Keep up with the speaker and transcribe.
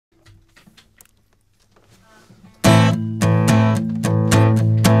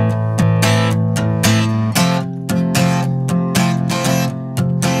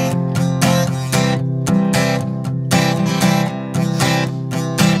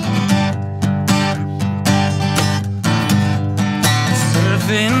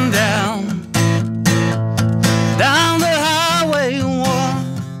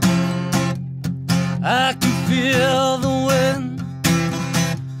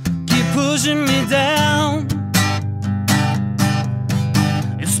pushing me down.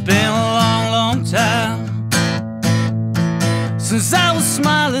 It's been a long, long time since I was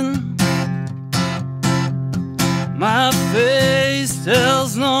smiling. My face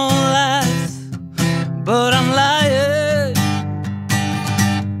tells no lies, but I'm lying.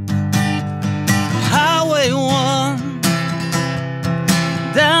 Highway 1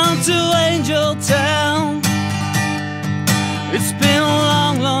 down to Angel Town. It's been a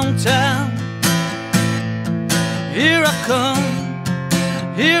long, long time. Here I come,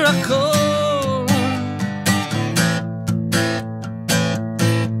 here I come.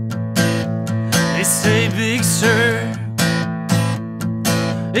 They say Big Sur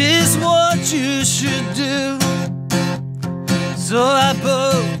is what you should do, so I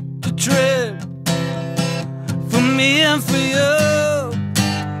booked a trip for me and for you.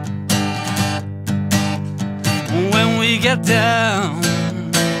 When we get down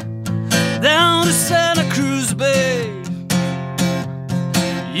to Santa Cruz Bay,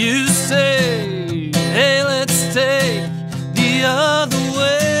 you say, hey, let's take the other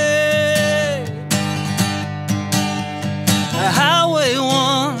way. Highway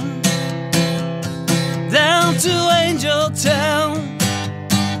 1 down to Angel Town.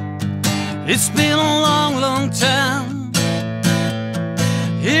 It's been a long, long time.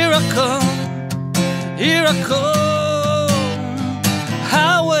 Here I come, here I come.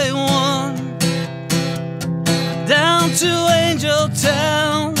 Highway 1 down to Angel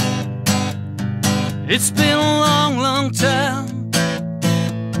Town. It's been a long, long time.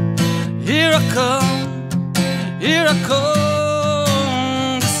 Here I come, here I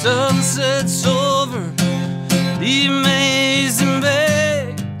come. The sun sets over the amazing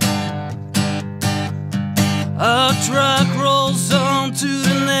bay. Our truck rolls on to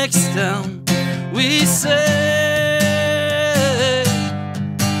the next town. We say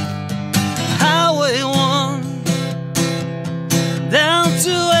Highway 1 down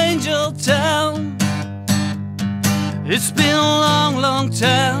to Angel Town. It's been a long, long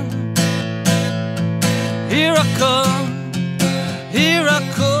time. Here I come,